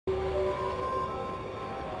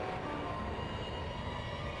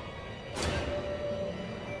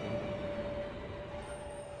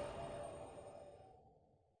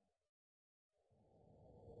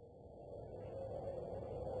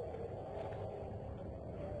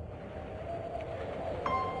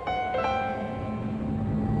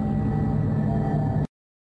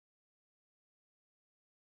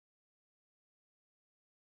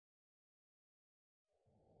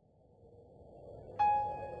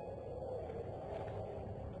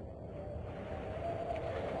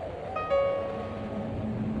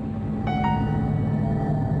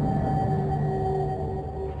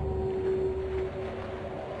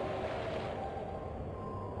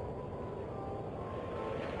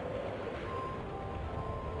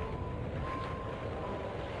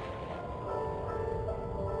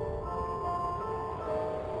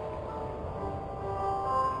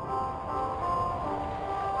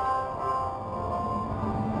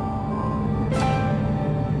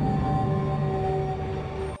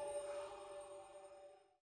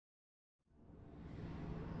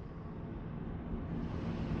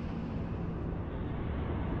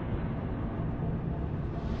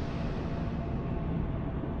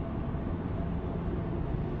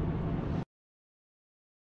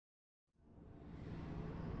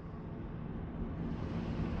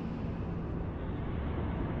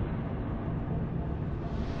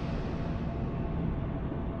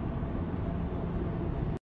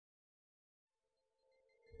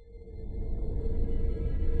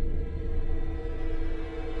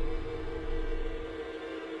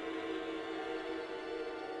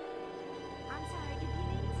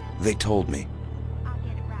They told me.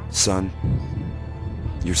 Son,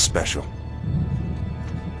 you're special.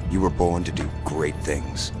 You were born to do great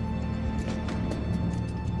things.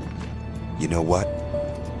 You know what?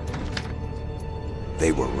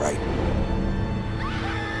 They were right.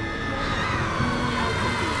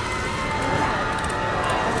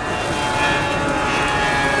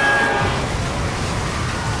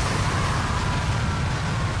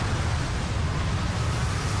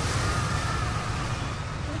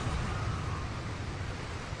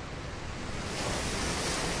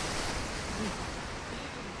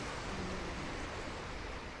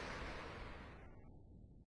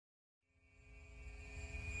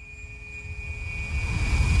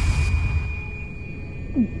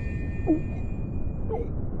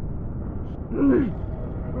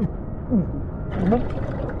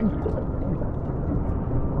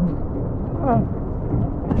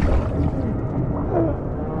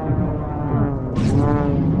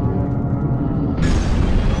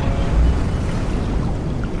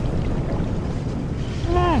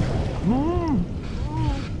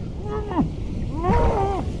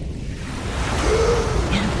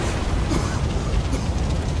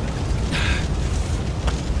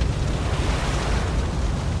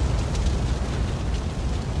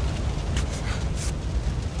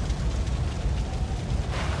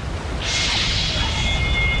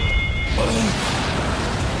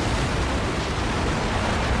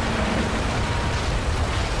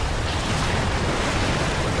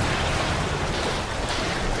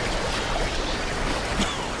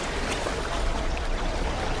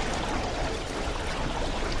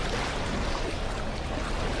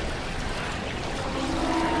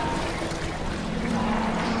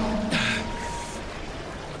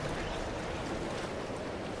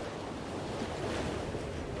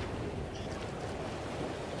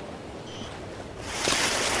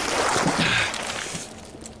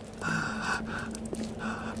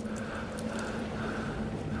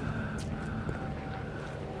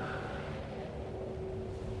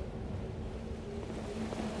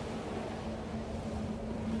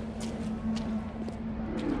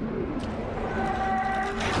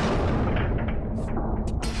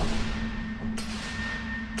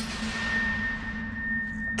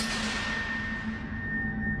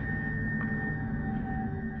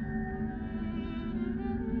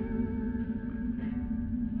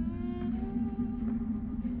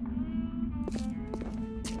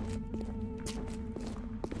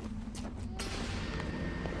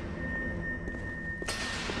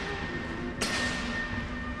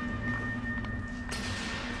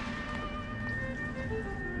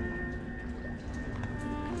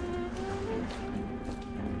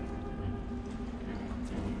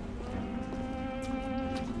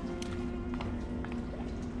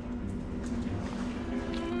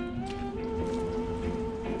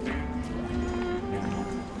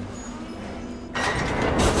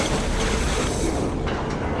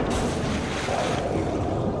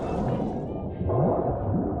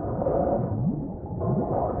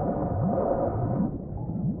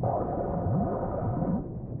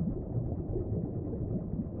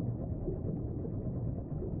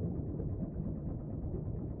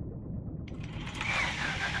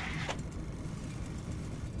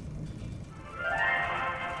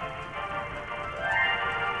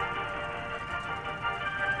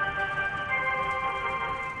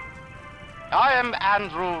 I am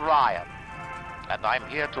Andrew Ryan, and I'm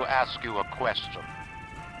here to ask you a question.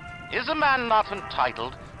 Is a man not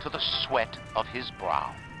entitled to the sweat of his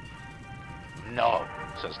brow? No,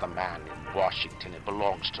 says the man in Washington, it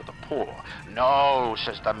belongs to the poor. No,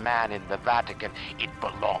 says the man in the Vatican, it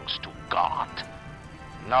belongs to God.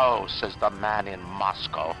 No, says the man in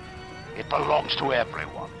Moscow, it belongs to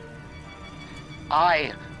everyone.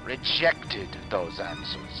 I rejected those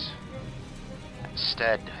answers.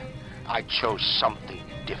 Instead, I chose something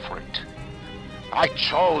different. I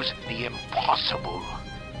chose the impossible.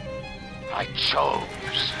 I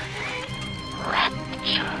chose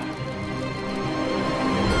rapture.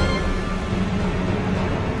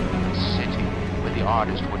 A city where the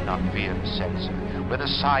artist would not fear the censor, where the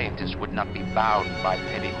scientist would not be bound by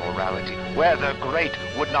petty morality, where the great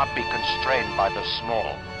would not be constrained by the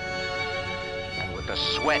small. And with the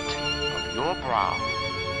sweat of your brow,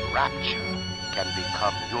 rapture can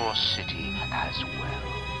become your city as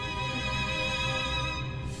well.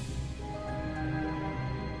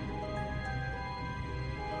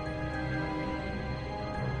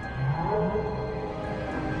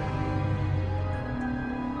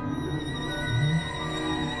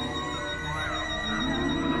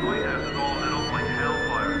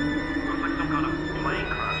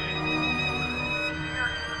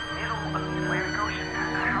 Atlantic Ocean.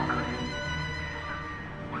 How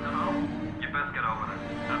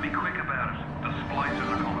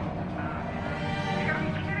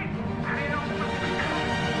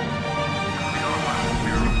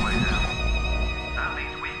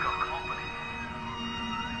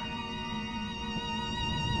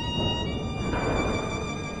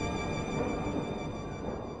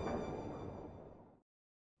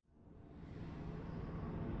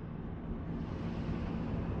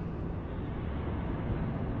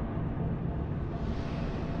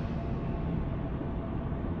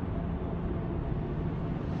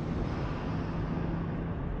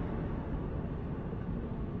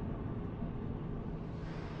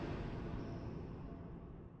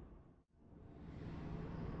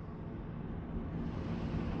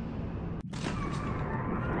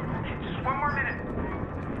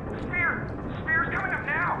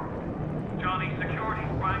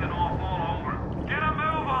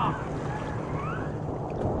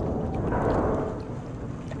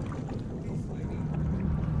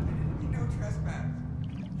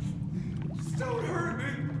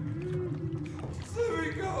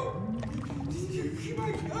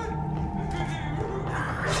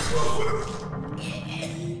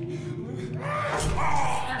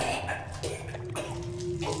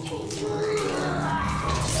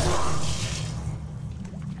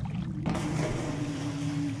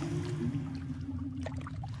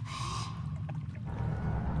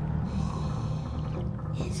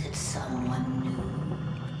Is it someone new?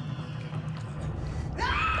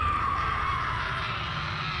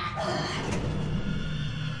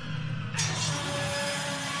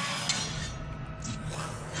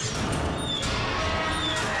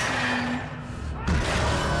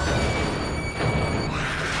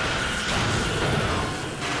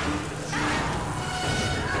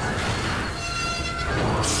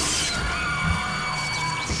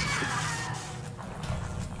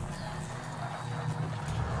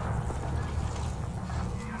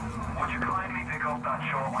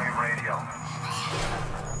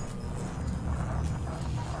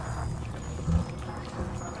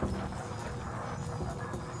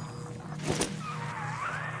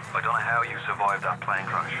 I don't know how you survived that plane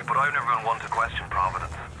crash, but I've never been one to question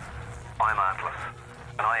Providence. I'm Atlas,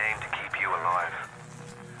 and I aim to keep you alive.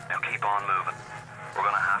 Now keep on moving. We're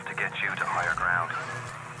gonna have to get you to higher ground.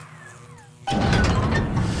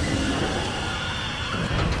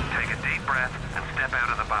 Take a deep breath and step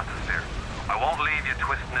out of the bathysphere. I won't leave you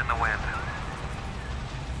twisting in the wind.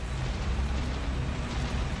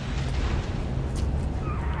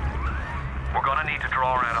 We're gonna need to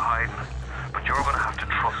draw her out of hiding, but you're gonna have to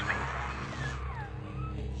trust me.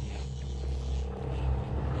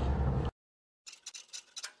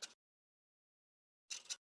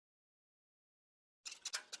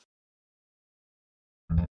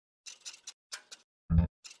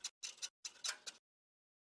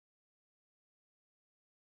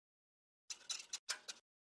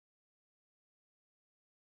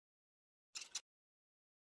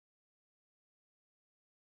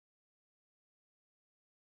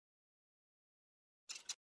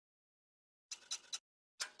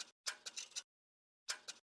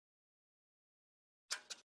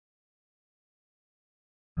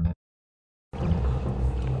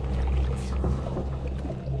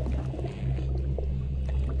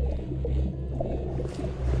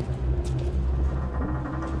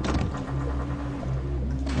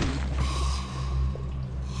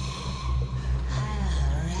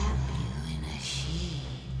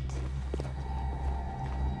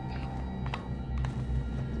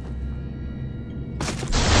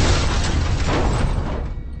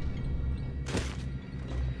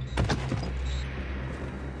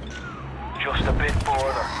 Just a bit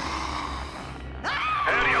border.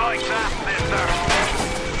 How do you like that, mister?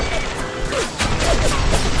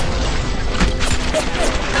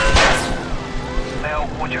 Now,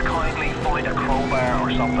 would you kindly find a crowbar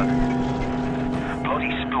or something? Bloody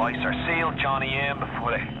splicer. Seal Johnny in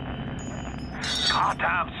before they...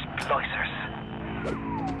 Goddamn splicers.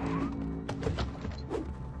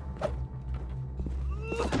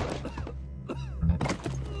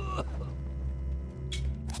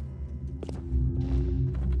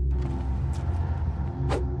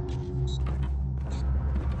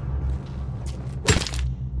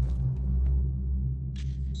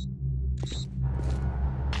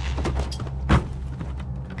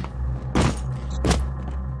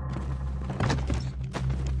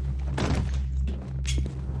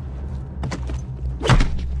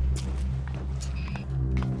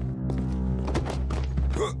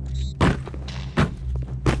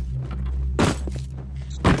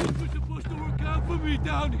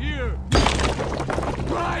 Down here!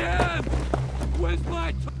 Brian! Where's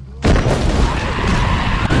my...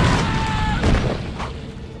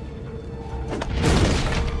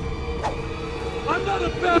 I'm not a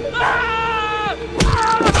bad...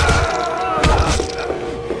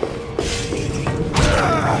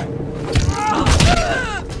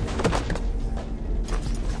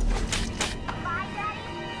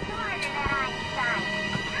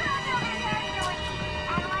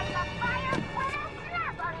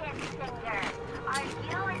 Are you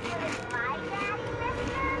as good as my daddy,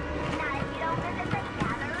 mister?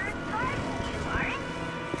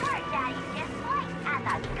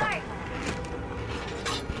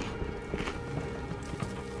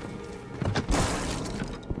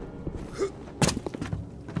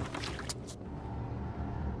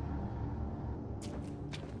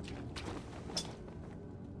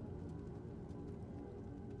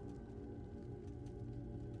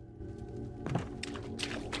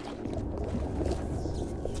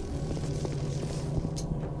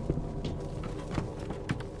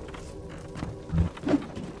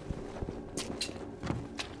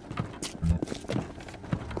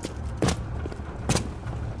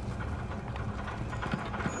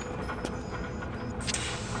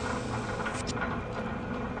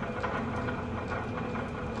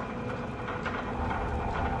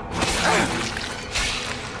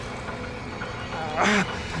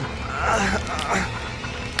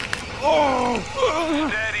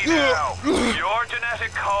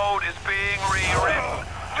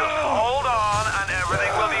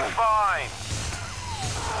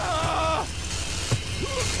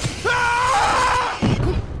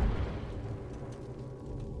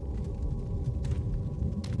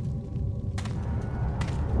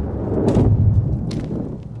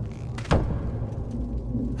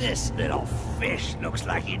 This little fish looks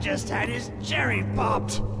like he just had his cherry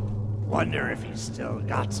popped. Wonder if he's still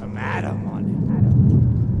got some Adam on him.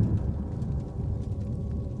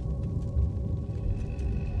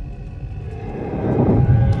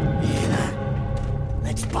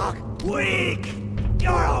 Let's buck. Weak!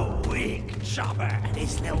 You're a weak chopper.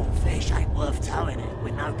 This little fish ain't worth towing it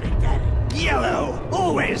with no big daddy. Yellow!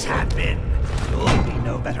 Always have been. You'll be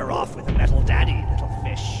no better off with a metal daddy, little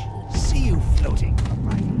fish. See you floating from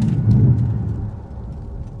right.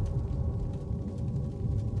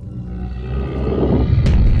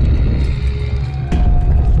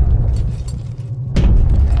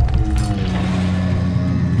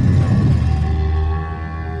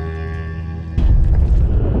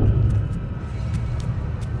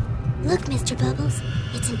 Look, Mr. Bubbles,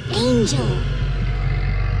 it's an angel.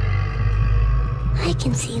 I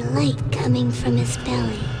can see light coming from his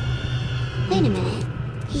belly. Wait a minute,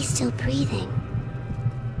 he's still breathing.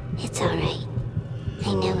 It's alright.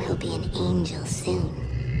 I know he'll be an angel soon.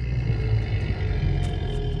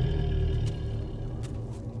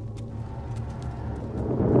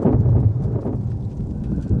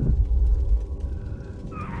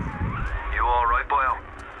 You alright, boyo?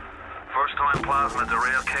 First time plasma's a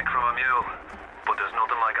real kick from a mule. But there's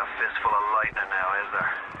nothing like a fistful of lightning now, is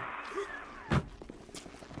there?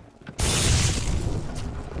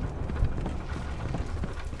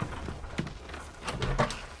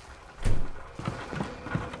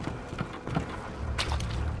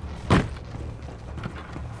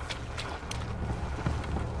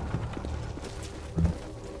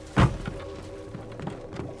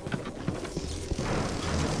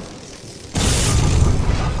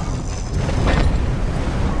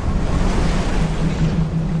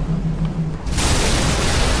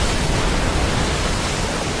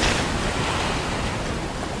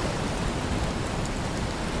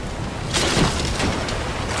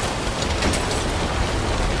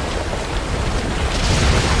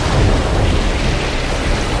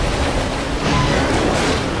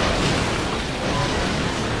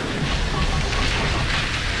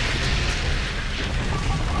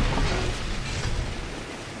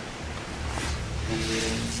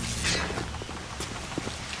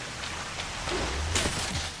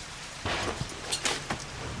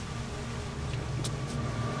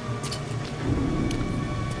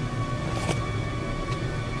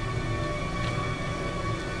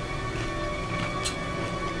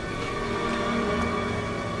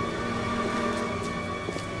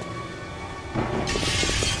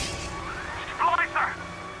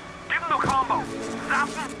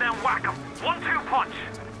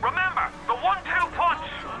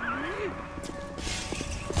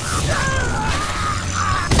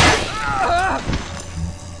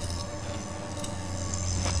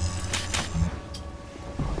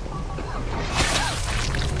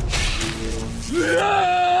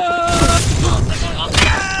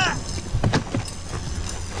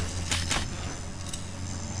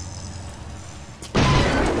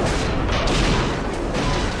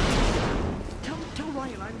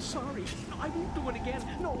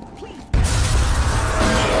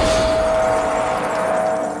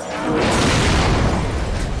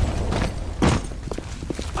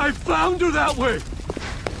 I found her that way!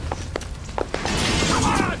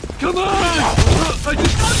 Come on! I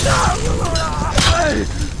just...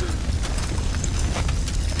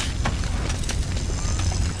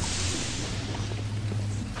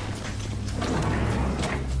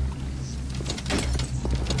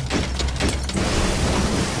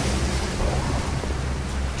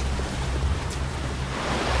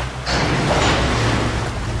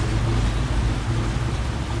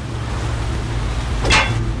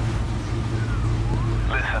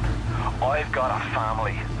 I've got a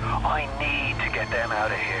family. I need to get them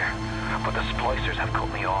out of here. But the splicers have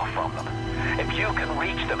cut me off from them. If you can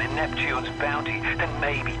reach them in Neptune's bounty, then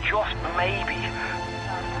maybe, just maybe...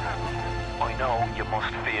 I know you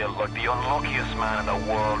must feel like the unluckiest man in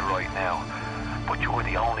the world right now. But you're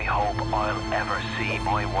the only hope I'll ever see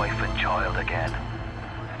my wife and child again.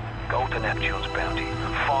 Go to Neptune's bounty.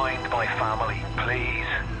 Find my family, please.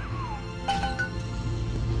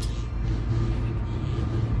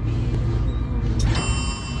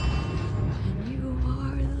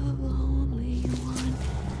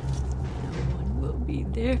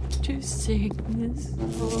 There to sing this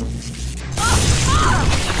song.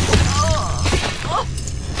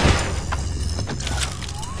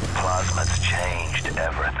 Plasma's changed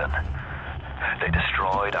everything. They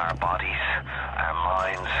destroyed our bodies, our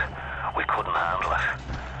minds. We couldn't handle it.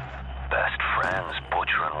 Best friends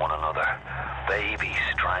butchering one another. Babies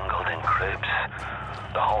strangled in cribs.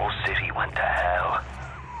 The whole city went to hell.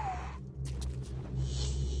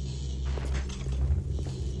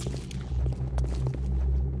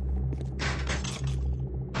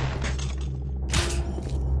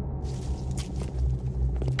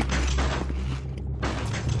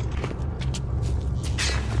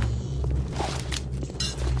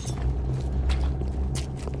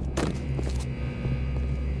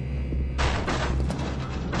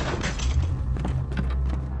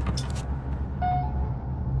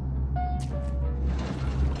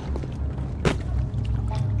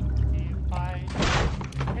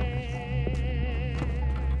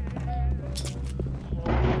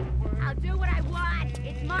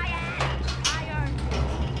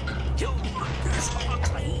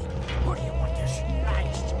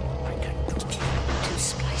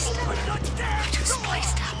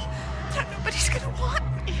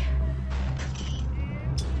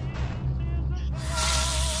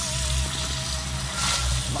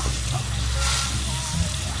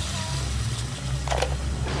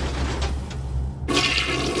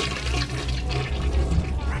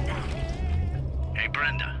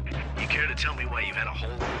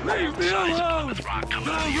 rock coming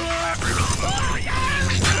out of your crapper.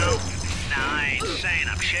 Nah, I ain't saying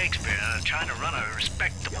I'm Shakespeare. I'm trying to run a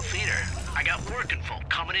respectable theater. I got working folk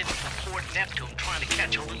coming in from Port Neptune trying to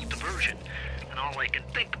catch a little diversion. And all they can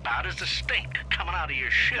think about is the stink coming out of your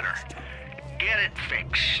shitter. Get it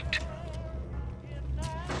fixed.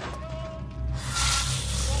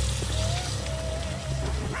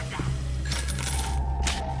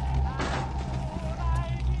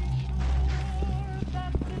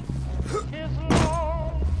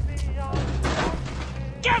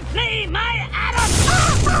 Give me my Adam!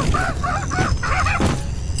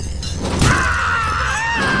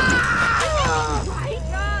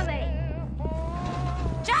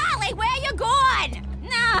 Charlie, where you going?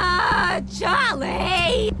 Nah,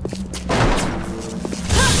 Charlie!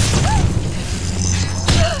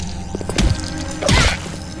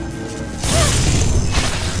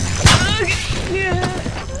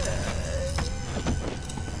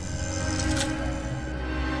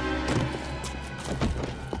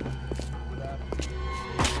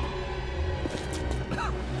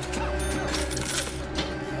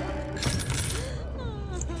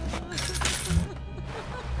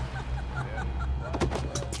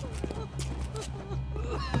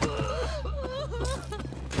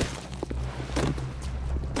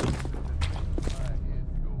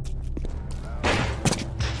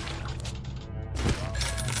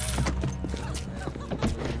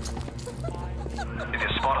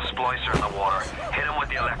 Splicer in the water. Hit him with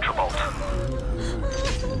the electrobolt.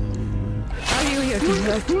 Are you here to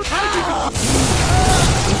help?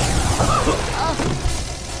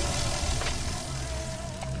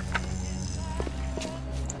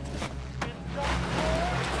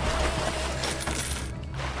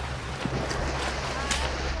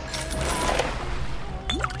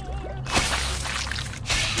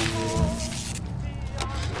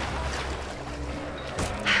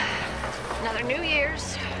 Another New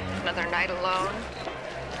Year's, another night alone.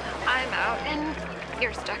 I'm out and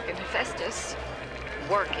you're stuck in Hephaestus,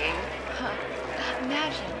 working. Huh.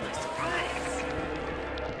 Imagine my surprise.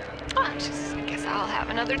 I guess I'll have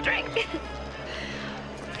another drink.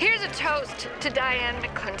 Here's a toast to Diane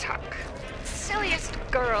McClintock, silliest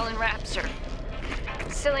girl in Rapture.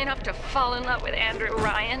 Silly enough to fall in love with Andrew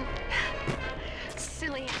Ryan.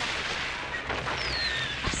 Silly enough.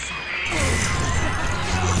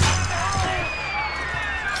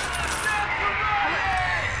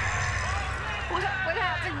 What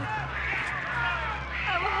happened?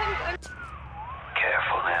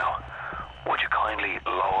 Careful now. Would you kindly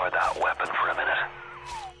lower that weapon for a minute?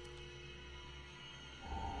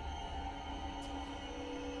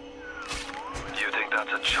 You think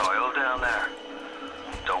that's a child down there?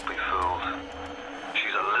 Don't be fooled.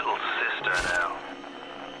 She's a little sister now.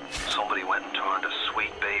 Somebody went and turned a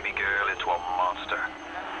sweet baby girl into a monster.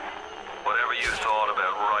 Whatever you thought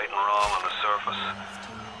about right and wrong on the surface,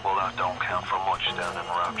 well, that don't count for much down in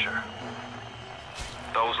Rapture.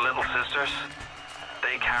 Those little sisters,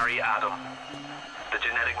 they carry Adam, the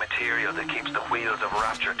genetic material that keeps the wheels of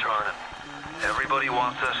Rapture turning. Everybody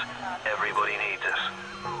wants it, everybody needs it.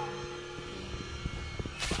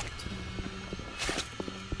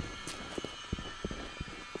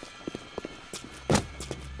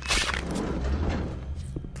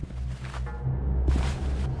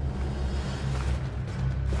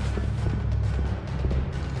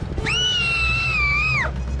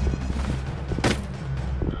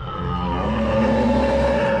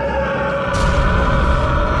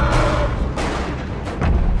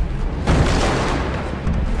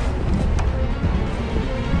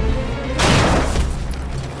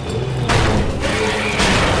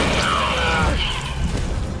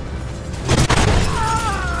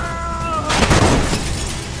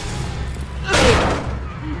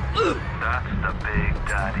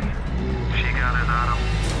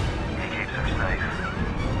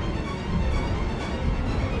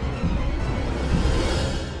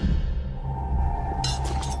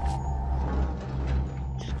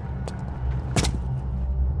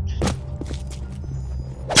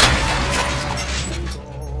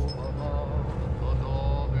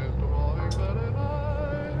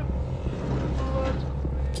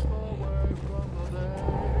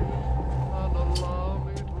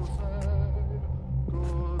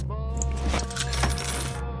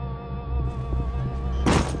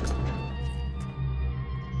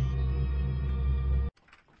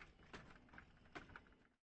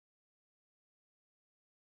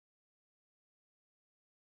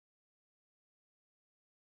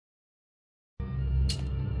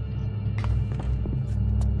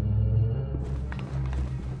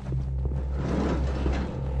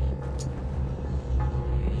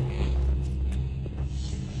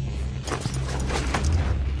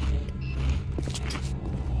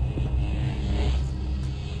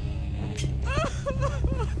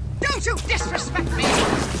 disrespect me.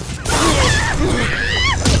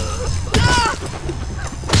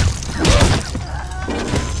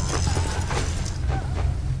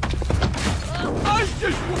 I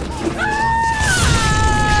just...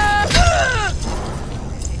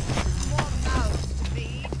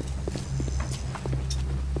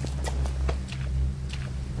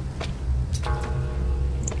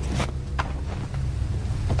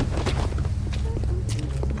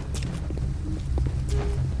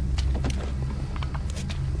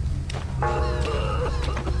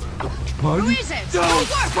 Who is it? Don't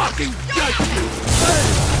fucking touch me!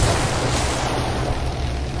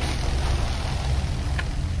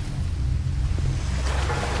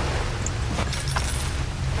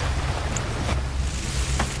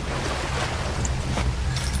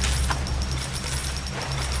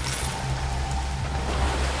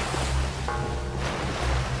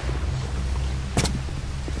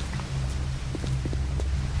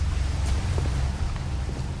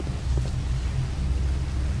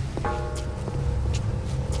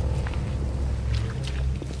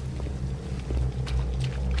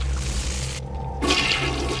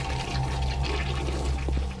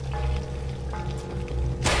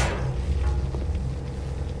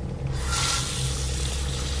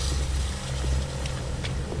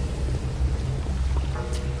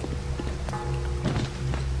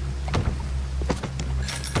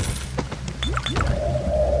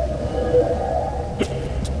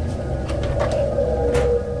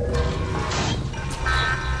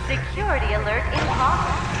 Security alert in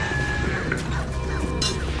progress.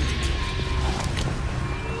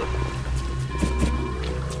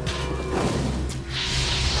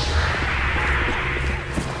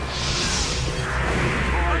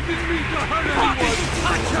 I didn't mean to hurt anyone!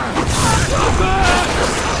 Touch her! Come back!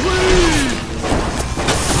 Please!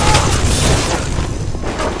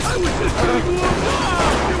 I was just getting warmed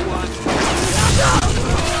up! You want...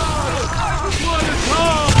 I just want to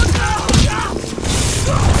talk!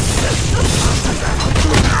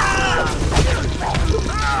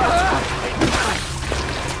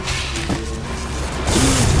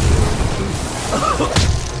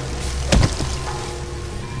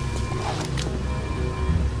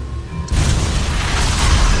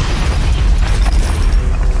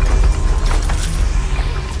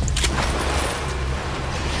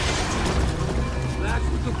 That's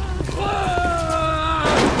what the...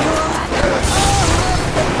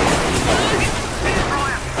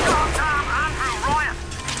 Ryan! Goddamn Andrew! Ryan!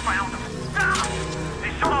 Found him! Damn it!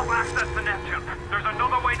 They shut off access to Neptune. There's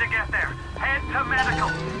another way to get there. Head to medical.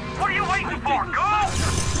 What are you waiting for? Go!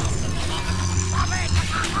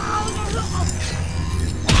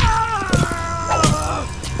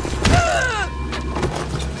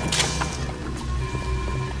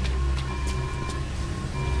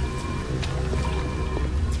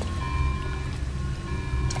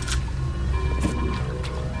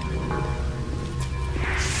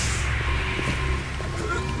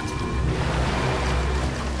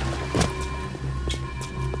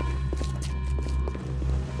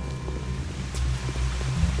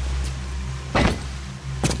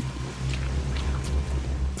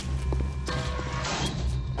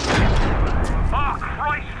 Oh,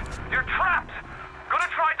 Christ! You're trapped! Gonna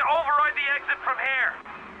try to override the exit from here.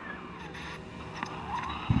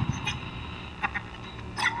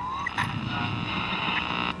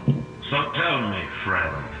 So tell me,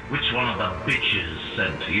 friend, which one of the bitches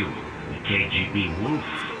sent you? The KGB wolf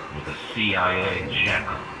or the CIA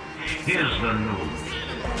jackal? Here's the news.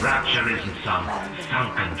 Rapture isn't some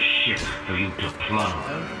sunken ship for you to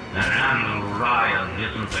plunder. And Andrew Ryan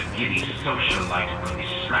isn't a giddy socialite to be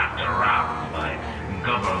slapped around by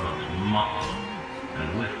government muscle.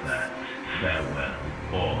 And with that, farewell,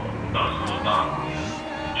 or до свидания,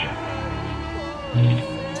 Jack.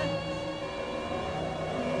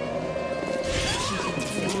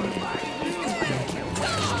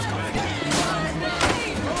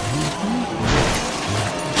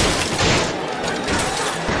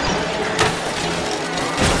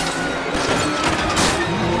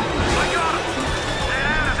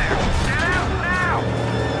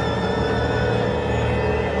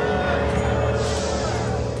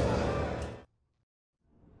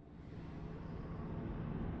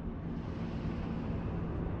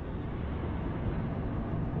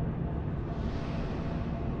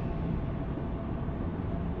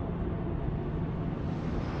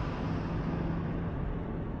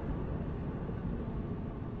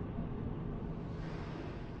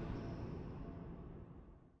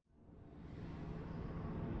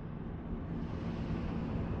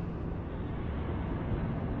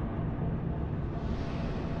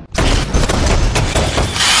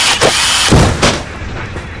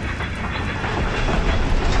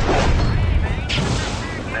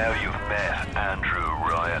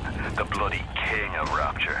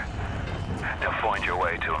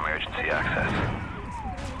 emergency access.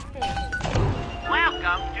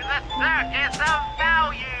 Welcome to the Circus of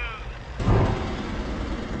Value!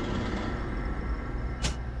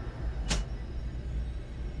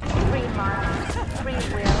 Free mind, free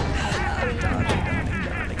will, free command.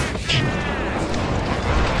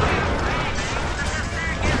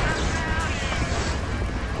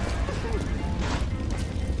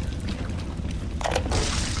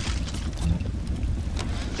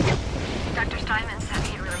 Dr. Steinman said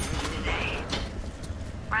he'd release me today.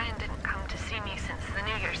 Ryan didn't come to see me since the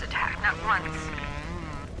New Year's attack, not once.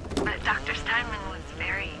 But Dr. Steinman was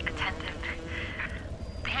very attentive.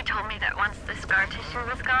 He told me that once the scar tissue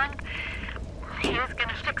was gone, he was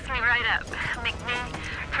gonna fix me right up, make me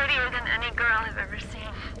prettier than any girl I've ever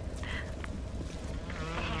seen.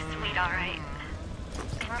 He's sweet, all right.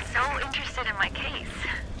 And so interested in my case.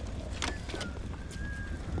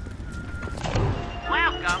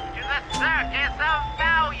 Welcome to the Circus of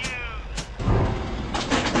Value!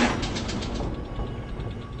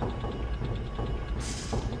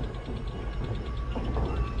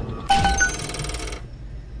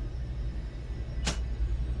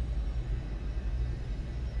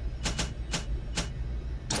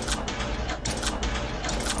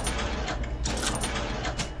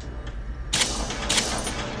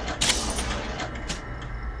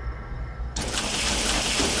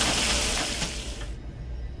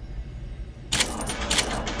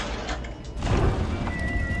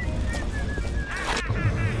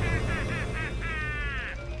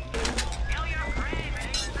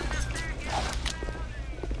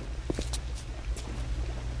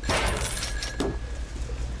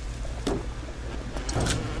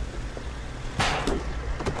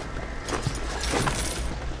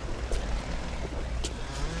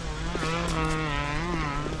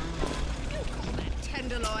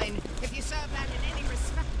 Tenderloin. If you serve that in any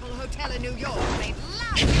respectable hotel in New York, they'd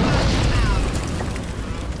love to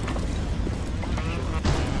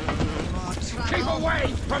Keep away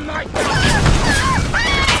from my Keep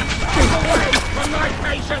away from my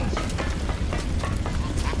patients!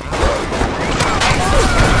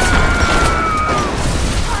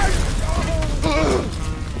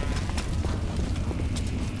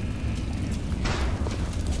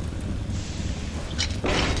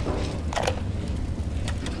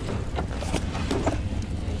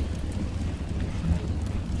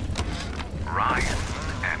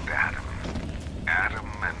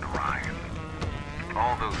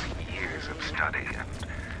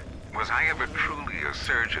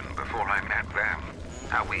 surgeon before I met them.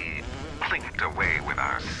 How we plinked away with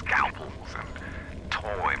our scalpels and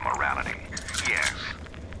toy morality. Yes,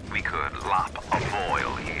 we could lop a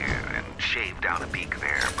boil here and shave down a beak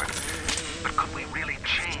there, but could we really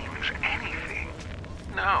change anything?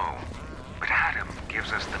 No. But Adam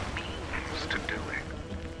gives us the means to do it.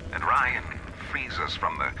 And Ryan frees us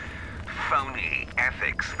from the phony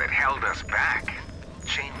ethics that held us back.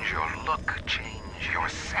 Change your look, change your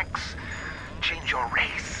sex, change your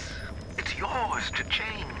race. It's yours to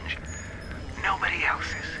change. Nobody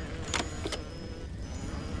else's.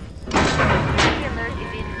 The alert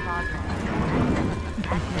is in progress.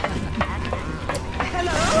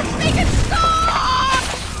 Hello? Make it stop!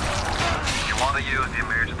 If you want to use the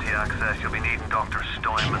emergency access, you'll be needing Dr.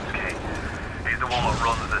 Steinman's key. He's the one that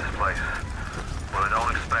runs this place. But I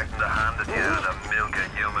don't expect him to hand it to you out of milk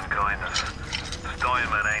of human kindness.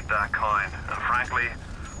 Steinman ain't that kind, and frankly,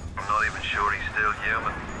 I'm not even sure he's still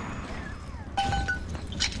human.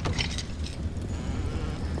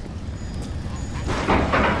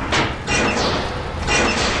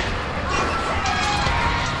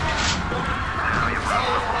 Now you've got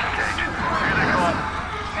the water cage. Here they come.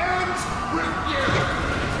 Hands with you!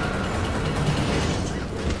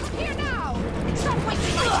 Here now! Stop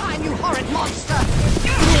wasting my time, you horrid monster!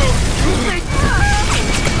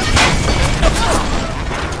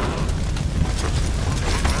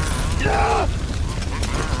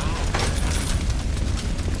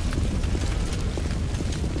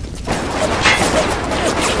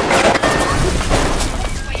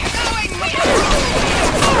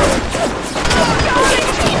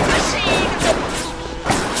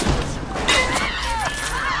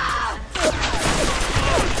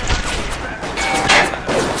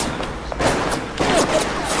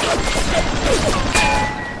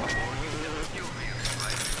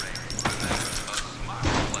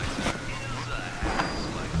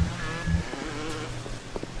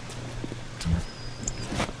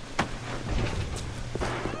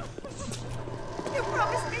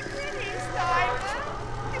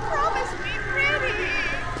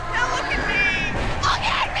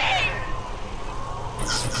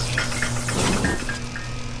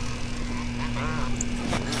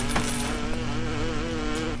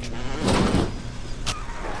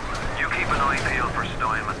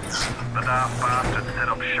 the daft bastard set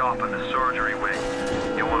up shop in the surgery wing.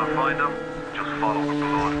 You want to find them? Just follow the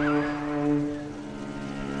blood.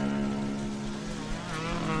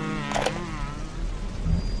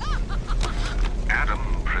 Adam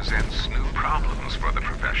presents new problems for the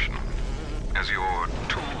professional. As your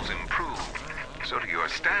tools improve, so do your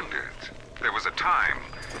standards. There was a time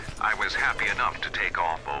I was happy enough to take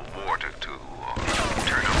off a wart or two, or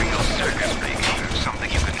turn a real circus pig into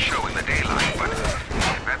something you can show in the daylight, but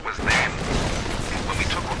that was then, when we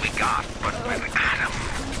took what we got. But with Adam,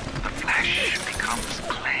 the flesh becomes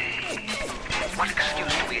clay. What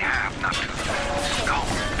excuse do we have not to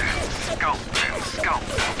sculpt and sculpt and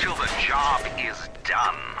sculpt until the job is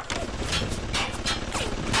done?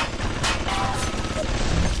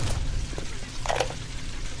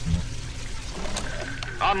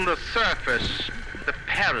 On the surface, the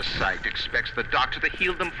parasite expects the doctor to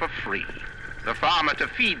heal them for free, the farmer to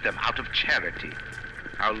feed them out of charity.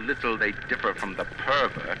 How little they differ from the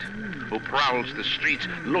pervert who prowls the streets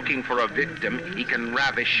looking for a victim he can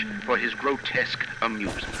ravish for his grotesque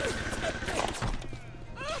amusement.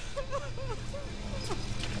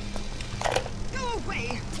 Go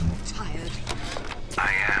away! I'm tired.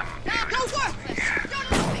 I am. You're worthless! You're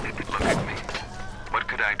nothing! Look at me. What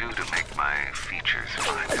could I do to make my features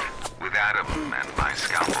fine? With Adam and my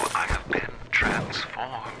scalpel, I have been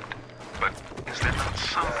transformed. But is there not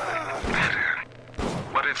something better?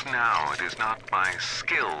 What if now it is not my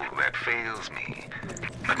skill that fails me,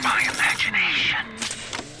 but my imagination?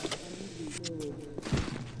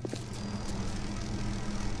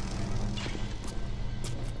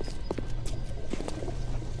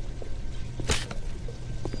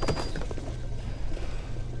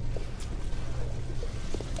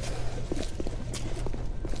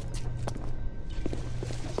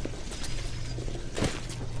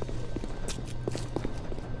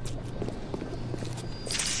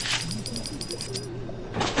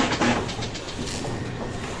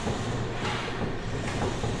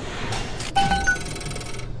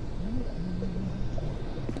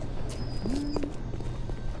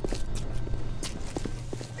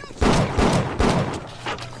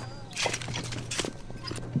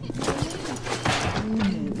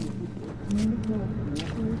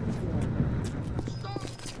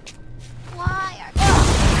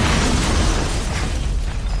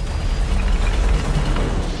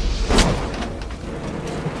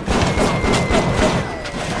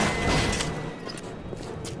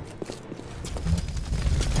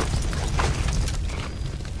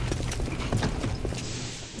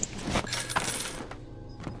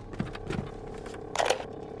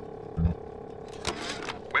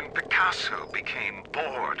 Became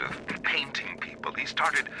bored of painting people. He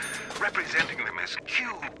started representing them as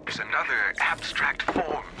cubes and other abstract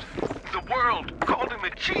forms. The world called him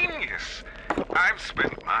a genius. I've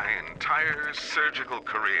spent my entire surgical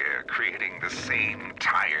career creating the same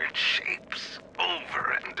tired shapes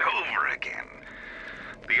over and over again.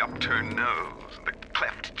 The upturned nose, the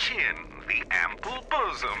cleft chin, the ample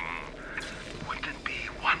bosom. Wouldn't it be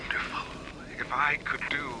wonderful if I could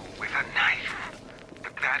do with a knife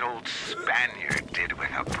what that old Spaniard did with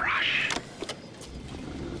a brush?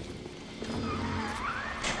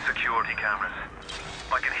 Security cameras.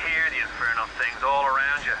 I can hear the infernal things all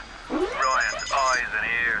around you. Ryan's eyes and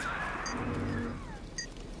ears.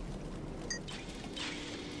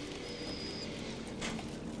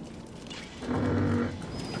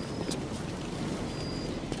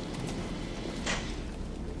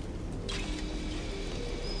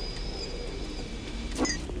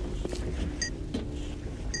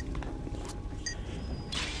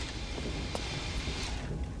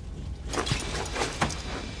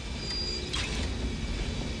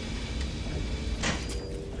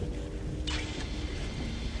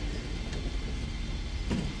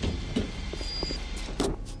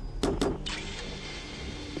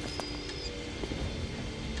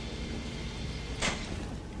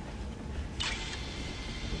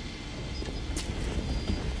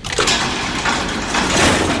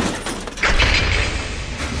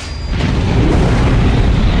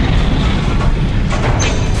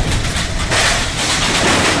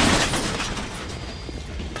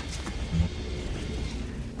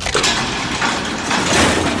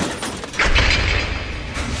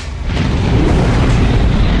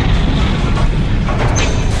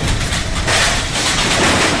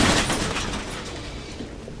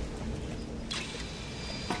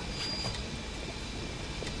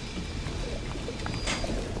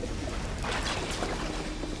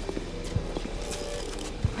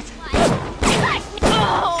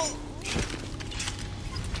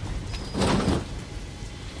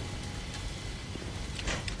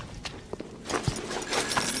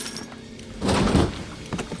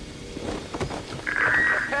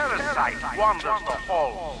 parasite wanders the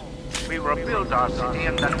halls. We rebuilt our city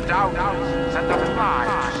and the Doubters set the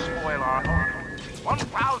flies to spoil our home.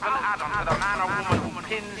 1,000 atoms to the man or woman who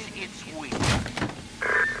pins its wing.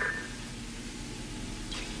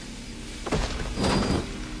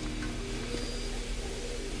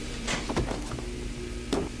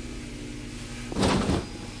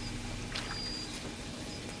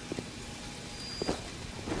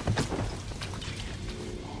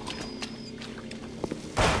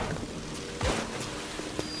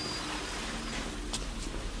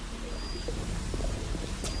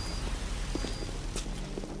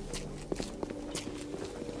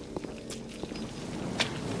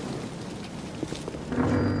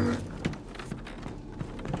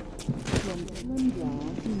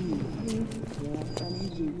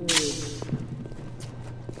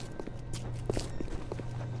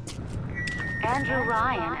 Andrew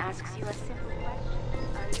Ryan asks you a simple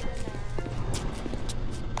question.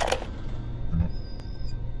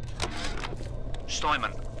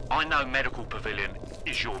 Steinman, I know Medical Pavilion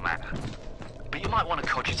is your matter, but you might want to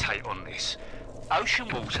cogitate on this. Ocean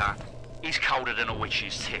water is colder than a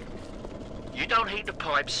witch's tip. You don't heat the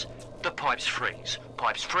pipes freeze.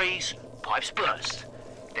 Pipes freeze, pipes burst.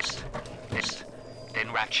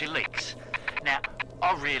 Then Rapture leaks. Now,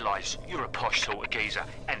 I realise you're a posh sort of geezer,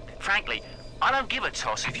 and frankly, I don't give a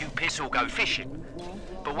toss if you piss or go fishing.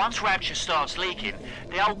 But once Rapture starts leaking,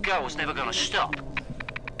 the old girl's never gonna stop.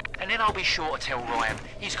 And then I'll be sure to tell Ryan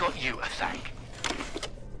he's got you to thank.